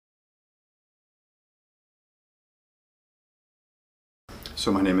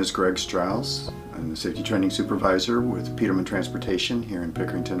So my name is Greg Strauss. I'm the Safety Training Supervisor with Peterman Transportation here in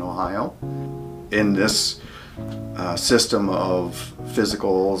Pickerington, Ohio. In this system of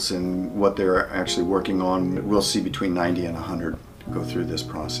physicals and what they're actually working on, we'll see between 90 and 100 go through this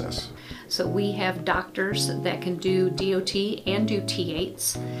process. So we have doctors that can do DOT and do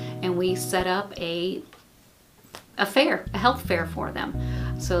T8s, and we set up a fair, a health fair for them.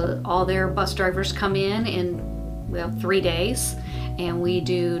 So all their bus drivers come in 3 days, and we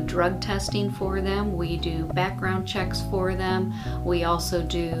do drug testing for them, we do background checks for them, we also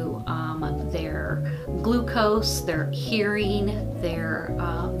do their glucose, their hearing, their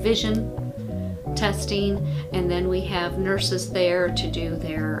vision testing, and then we have nurses there to do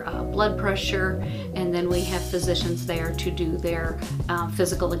their blood pressure, and then we have physicians there to do their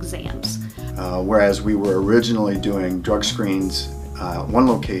physical exams. Whereas we were originally doing drug screens one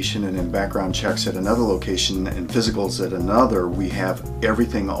location and then background checks at another location and physicals at another, we have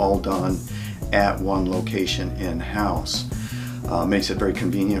everything all done at one location in-house. Makes it very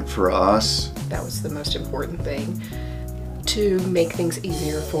convenient for us. That was the most important thing, to make things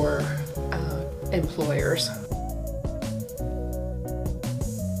easier for employers.